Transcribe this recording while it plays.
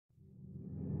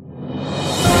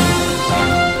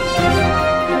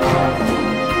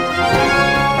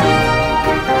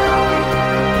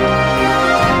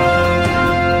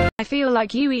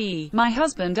like UEE, My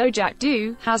Husband Oh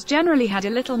Jak-doo, has generally had a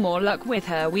little more luck with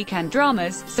her weekend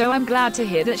dramas, so I'm glad to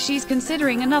hear that she's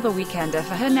considering another weekender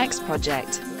for her next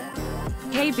project.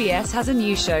 KBS has a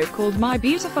new show called My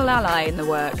Beautiful Ally in the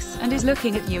works, and is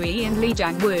looking at UEE and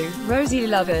Jang-woo, rosy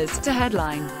lovers, to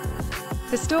headline.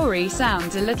 The story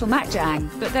sounds a little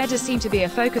Jang, but there does seem to be a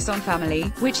focus on family,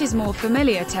 which is more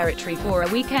familiar territory for a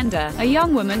weekender. A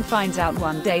young woman finds out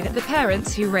one day that the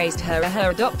parents who raised her are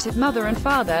her adoptive mother and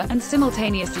father, and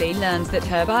simultaneously learns that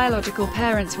her biological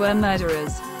parents were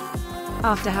murderers.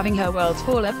 After having her world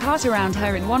fall apart around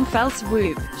her in one fell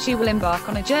swoop, she will embark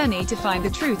on a journey to find the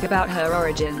truth about her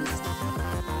origins.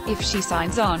 If she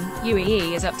signs on,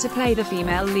 UEE is up to play the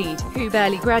female lead, who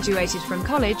barely graduated from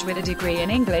college with a degree in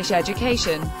English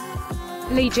education.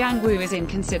 Jang-woo is in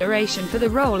consideration for the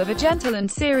role of a gentle and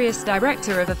serious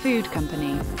director of a food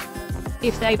company.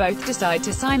 If they both decide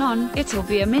to sign on, it'll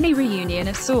be a mini reunion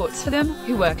of sorts for them,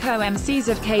 who were co-MCs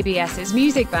of KBS's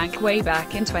Music Bank way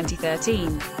back in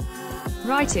 2013.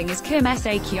 Writing is Kim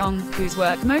Se-kyung, whose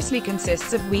work mostly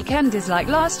consists of weekenders like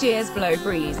last year's Blow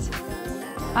Breeze.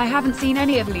 I haven't seen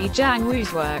any of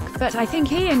Jang-woo's work, but I think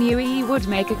he and UEE would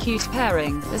make a cute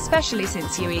pairing, especially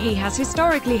since UEE has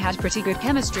historically had pretty good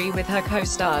chemistry with her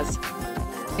co-stars.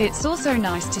 It's also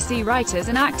nice to see writers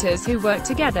and actors who work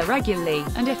together regularly,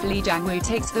 and if Jang-woo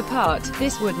takes the part,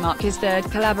 this would mark his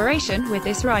third collaboration with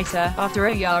this writer, after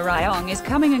Oh Ya Ryong is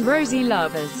Coming and Rosy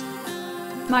Lovers.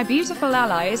 My Beautiful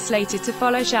Ally is slated to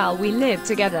follow Shall We Live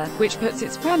Together, which puts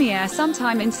its premiere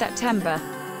sometime in September.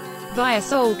 Via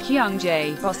Seoul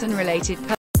Kyungjae, Boston-related